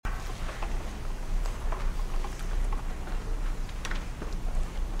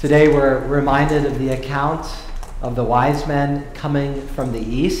Today we're reminded of the account of the wise men coming from the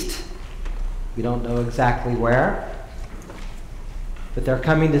east. We don't know exactly where, but they're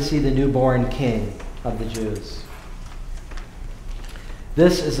coming to see the newborn king of the Jews.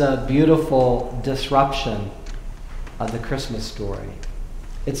 This is a beautiful disruption of the Christmas story.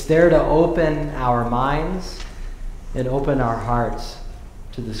 It's there to open our minds and open our hearts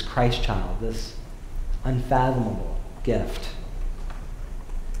to this Christ child, this unfathomable gift.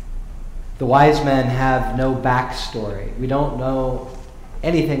 The wise men have no backstory. We don't know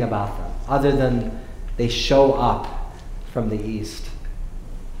anything about them other than they show up from the east.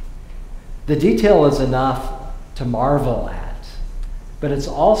 The detail is enough to marvel at, but it's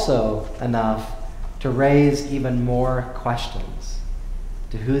also enough to raise even more questions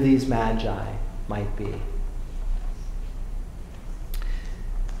to who these magi might be.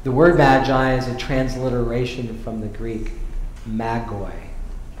 The word magi is a transliteration from the Greek magoi.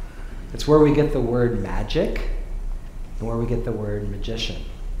 It's where we get the word magic and where we get the word magician.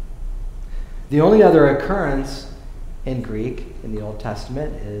 The only other occurrence in Greek in the Old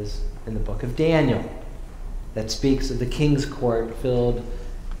Testament is in the book of Daniel that speaks of the king's court filled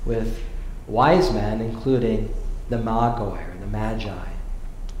with wise men, including the magoi, or the magi.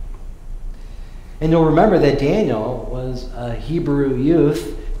 And you'll remember that Daniel was a Hebrew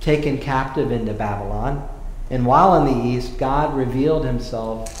youth taken captive into Babylon. And while in the east, God revealed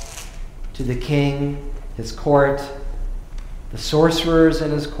himself to the king, his court, the sorcerers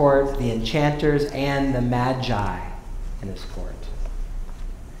in his court, the enchanters, and the magi in his court.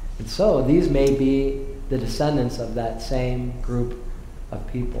 And so these may be the descendants of that same group of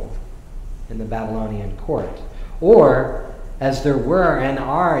people in the Babylonian court. Or, as there were and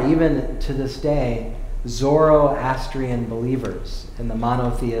are even to this day, Zoroastrian believers in the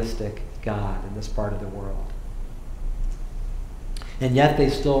monotheistic God in this part of the world. And yet they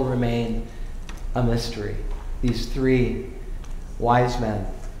still remain a mystery. These three wise men.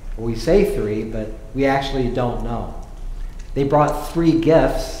 We say three, but we actually don't know. They brought three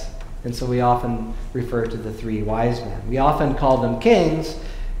gifts, and so we often refer to the three wise men. We often call them kings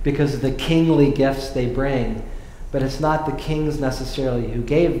because of the kingly gifts they bring, but it's not the kings necessarily who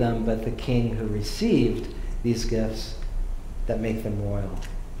gave them, but the king who received these gifts that make them royal.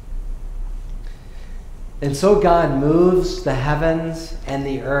 And so God moves the heavens and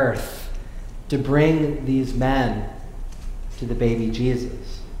the earth to bring these men to the baby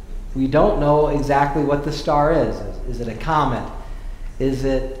Jesus. We don't know exactly what the star is. Is it a comet? Is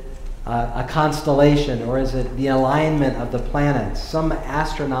it a constellation? Or is it the alignment of the planets? Some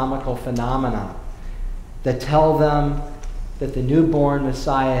astronomical phenomena that tell them that the newborn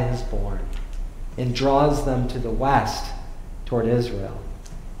Messiah is born and draws them to the west toward Israel.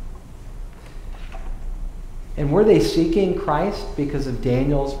 And were they seeking Christ because of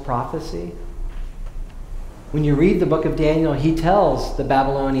Daniel's prophecy? When you read the book of Daniel, he tells the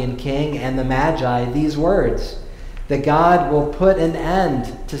Babylonian king and the Magi these words, that God will put an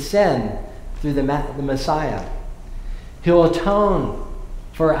end to sin through the Messiah. He'll atone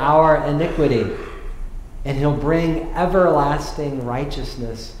for our iniquity, and he'll bring everlasting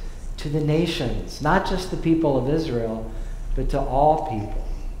righteousness to the nations, not just the people of Israel, but to all people.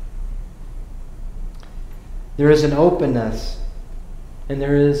 There is an openness and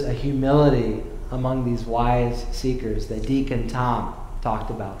there is a humility among these wise seekers that Deacon Tom talked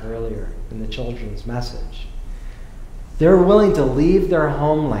about earlier in the children's message. They're willing to leave their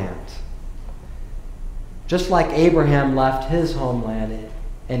homeland, just like Abraham left his homeland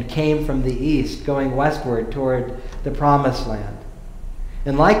and came from the east, going westward toward the promised land.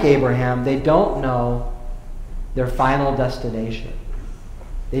 And like Abraham, they don't know their final destination.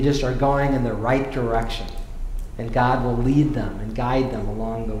 They just are going in the right direction. And God will lead them and guide them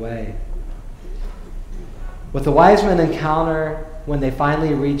along the way. What the wise men encounter when they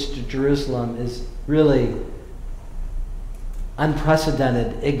finally reach Jerusalem is really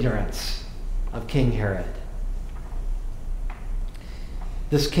unprecedented ignorance of King Herod.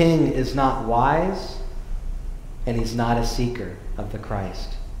 This king is not wise, and he's not a seeker of the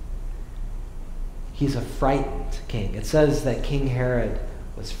Christ. He's a frightened king. It says that King Herod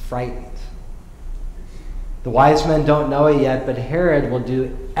was frightened. The wise men don't know it yet, but Herod will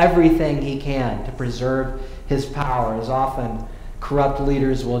do everything he can to preserve his power, as often corrupt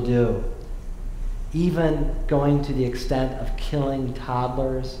leaders will do, even going to the extent of killing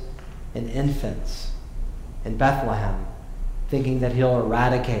toddlers and infants in Bethlehem, thinking that he'll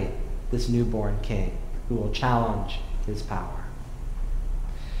eradicate this newborn king who will challenge his power.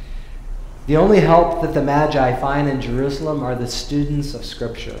 The only help that the Magi find in Jerusalem are the students of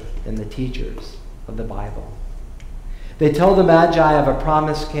Scripture and the teachers of the Bible. They tell the Magi of a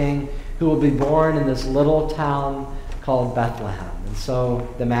promised king who will be born in this little town called Bethlehem. And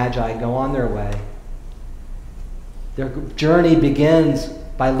so the Magi go on their way. Their journey begins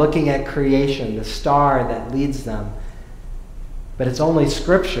by looking at creation, the star that leads them. But it's only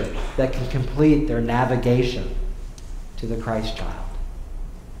Scripture that can complete their navigation to the Christ child.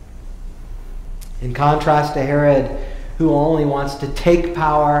 In contrast to Herod, who only wants to take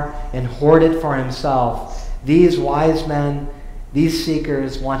power and hoard it for himself, these wise men, these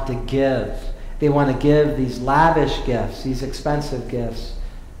seekers want to give. They want to give these lavish gifts, these expensive gifts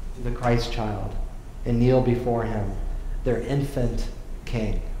to the Christ child and kneel before him, their infant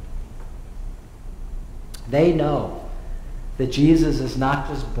king. They know that Jesus is not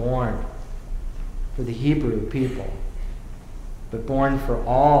just born for the Hebrew people, but born for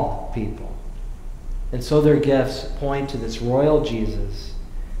all people. And so their gifts point to this royal Jesus,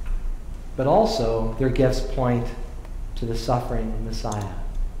 but also their gifts point to the suffering Messiah.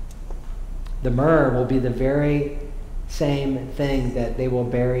 The myrrh will be the very same thing that they will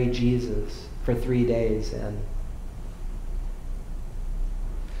bury Jesus for 3 days in.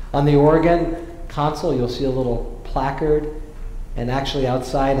 On the organ console, you'll see a little placard, and actually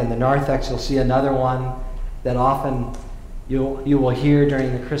outside in the narthex, you'll see another one that often you will hear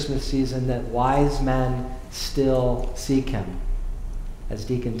during the Christmas season, that wise men still seek him, as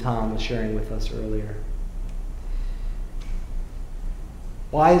Deacon Tom was sharing with us earlier.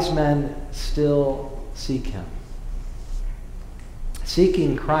 Wise men still seek him.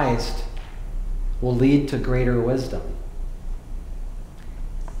 Seeking Christ will lead to greater wisdom.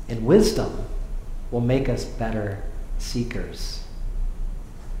 And wisdom will make us better seekers.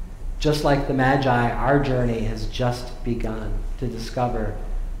 Just like the Magi, our journey has just begun to discover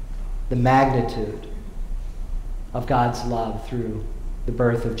the magnitude of God's love through the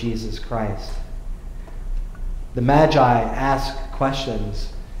birth of Jesus Christ. The Magi ask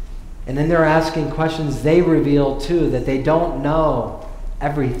questions, and in their asking questions, they reveal too that they don't know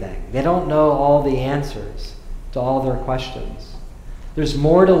everything. They don't know all the answers to all their questions. There's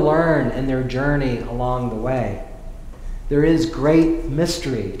more to learn in their journey along the way. There is great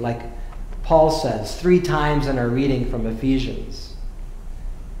mystery, like Paul says 3 times in our reading from Ephesians.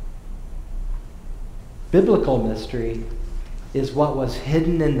 Biblical mystery is what was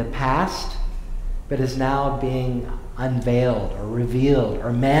hidden in the past, but is now being unveiled or revealed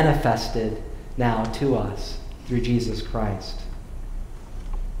or manifested now to us through Jesus Christ.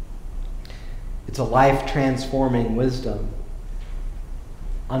 It's a life-transforming wisdom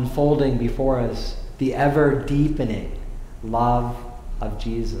unfolding before us, the ever-deepening love of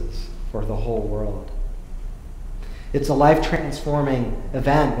Jesus for the whole world. It's a life-transforming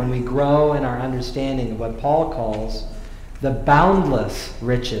event when we grow in our understanding of what Paul calls the boundless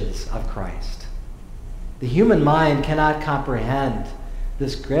riches of Christ. The human mind cannot comprehend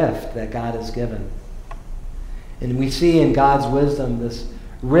this gift that God has given. And we see in God's wisdom this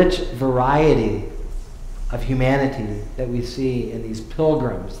rich variety of humanity that we see in these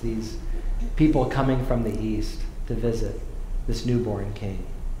pilgrims, these people coming from the east to visit this newborn king.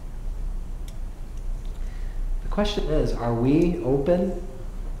 The question is, are we open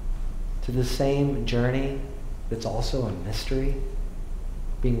to the same journey that's also a mystery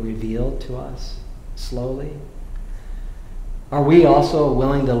being revealed to us slowly? Are we also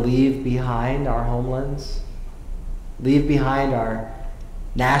willing to leave behind our homelands, leave behind our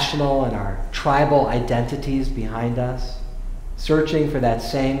national and our tribal identities behind us, searching for that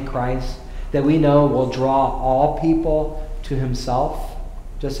same Christ that we know will draw all people to himself,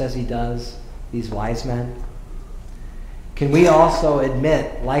 just as he does these wise men? Can we also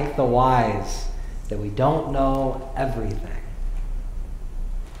admit, like the wise, that we don't know everything?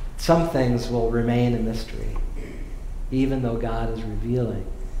 Some things will remain a mystery, even though God is revealing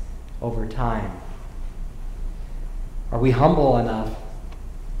over time. Are we humble enough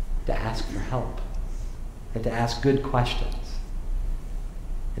to ask for help and to ask good questions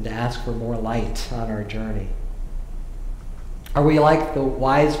and to ask for more light on our journey? Are we like the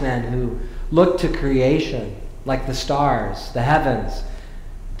wise men who look to creation, like the stars, the heavens?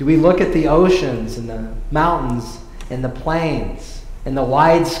 Do we look at the oceans and the mountains and the plains and the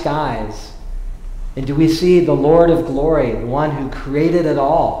wide skies? And do we see the Lord of glory, the one who created it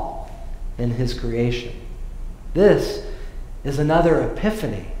all in his creation? This is another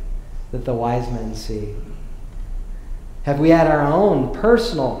epiphany that the wise men see. Have we had our own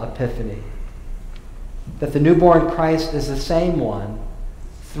personal epiphany that the newborn Christ is the same one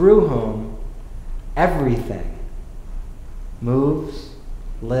through whom everything moves,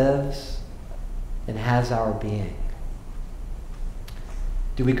 lives, and has our being?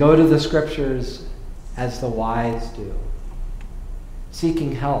 Do we go to the scriptures as the wise do,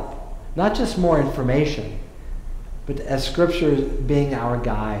 seeking help, not just more information, but as Scripture being our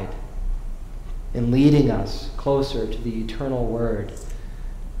guide and leading us closer to the eternal Word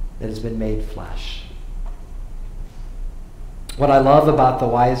that has been made flesh. What I love about the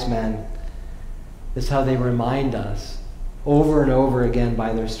wise men is how they remind us over and over again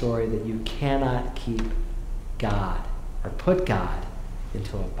by their story that you cannot keep God or put God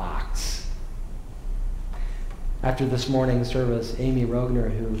into a box. After this morning's service, Amy Rogner,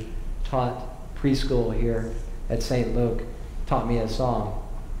 who taught preschool here at St. Luke, taught me a song.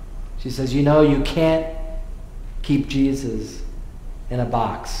 She says, you know, you can't keep Jesus in a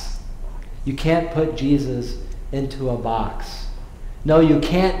box. You can't put Jesus into a box. No, you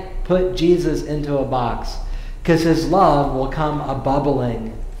can't put Jesus into a box, because his love will come a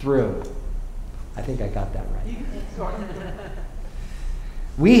bubbling through. I think I got that right.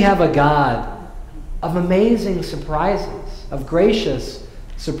 We have a God of amazing surprises, of gracious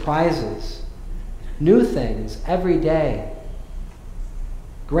surprises, new things every day.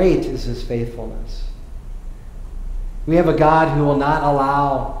 Great is his faithfulness. We have a God who will not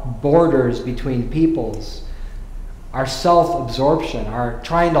allow borders between peoples, our self-absorption, our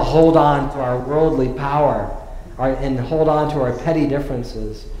trying to hold on to our worldly power, and hold on to our petty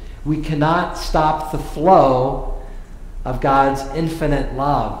differences. We cannot stop the flow of God's infinite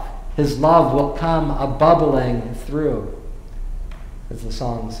love. His love will come a bubbling through, as the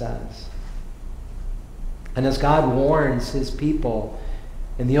song says. And as God warns his people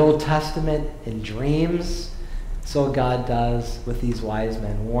in the Old Testament in dreams, so God does with these wise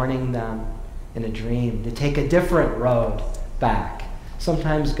men, warning them in a dream to take a different road back.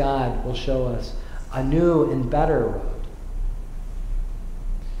 Sometimes God will show us a new and better road.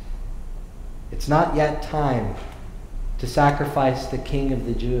 It's not yet time to sacrifice the King of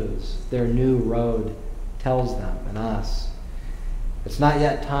the Jews. Their new road tells them and us. It's not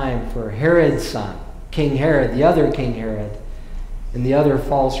yet time for Herod's son, King Herod, the other King Herod, and the other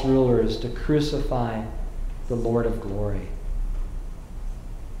false rulers to crucify the Lord of glory.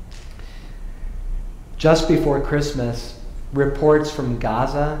 Just before Christmas, reports from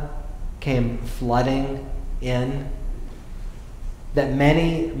Gaza came flooding in that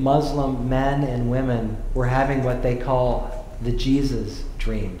many Muslim men and women were having what they call the Jesus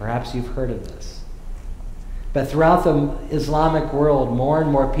dream. Perhaps you've heard of this. But throughout the Islamic world, more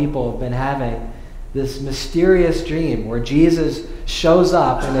and more people have been having this mysterious dream where Jesus shows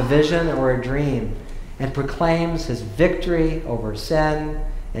up in a vision or a dream and proclaims his victory over sin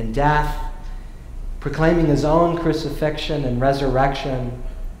and death, proclaiming his own crucifixion and resurrection,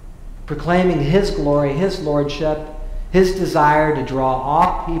 proclaiming his glory, his lordship, his desire to draw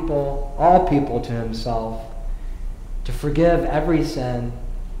all people to himself, to forgive every sin,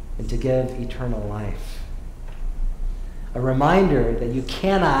 and to give eternal life. A reminder that you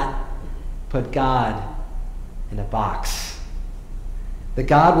cannot put God in a box. That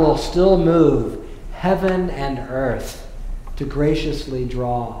God will still move heaven and earth to graciously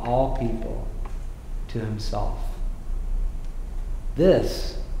draw all people to himself.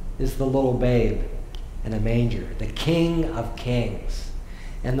 This is the little babe in a manger, the King of Kings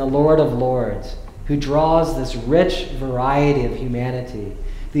and the Lord of Lords, who draws this rich variety of humanity,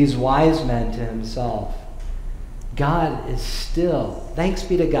 these wise men, to himself. God is still, thanks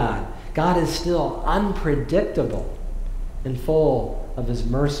be to God, God is still unpredictable and full of his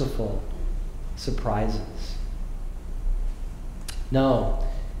merciful surprises. No,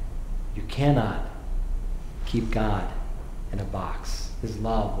 you cannot keep God in a box. His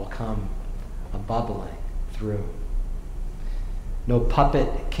love will come a bubbling through. No puppet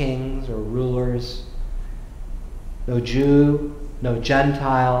kings or rulers, no Jew, no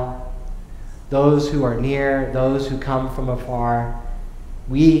Gentile, those who are near, those who come from afar.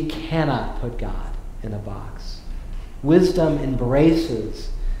 We cannot put God in a box. Wisdom embraces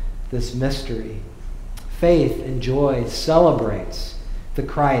this mystery. Faith and joy celebrates the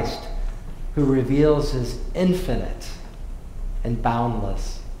Christ who reveals his infinite and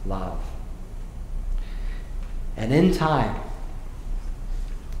boundless love. And in time,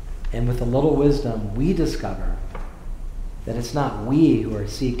 and with a little wisdom, we discover that it's not we who are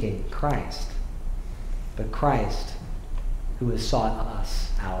seeking Christ, but Christ who has sought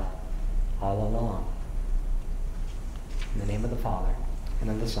us out all along. In the name of the Father, and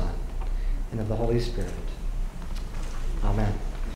of the Son, and of the Holy Spirit. Amen.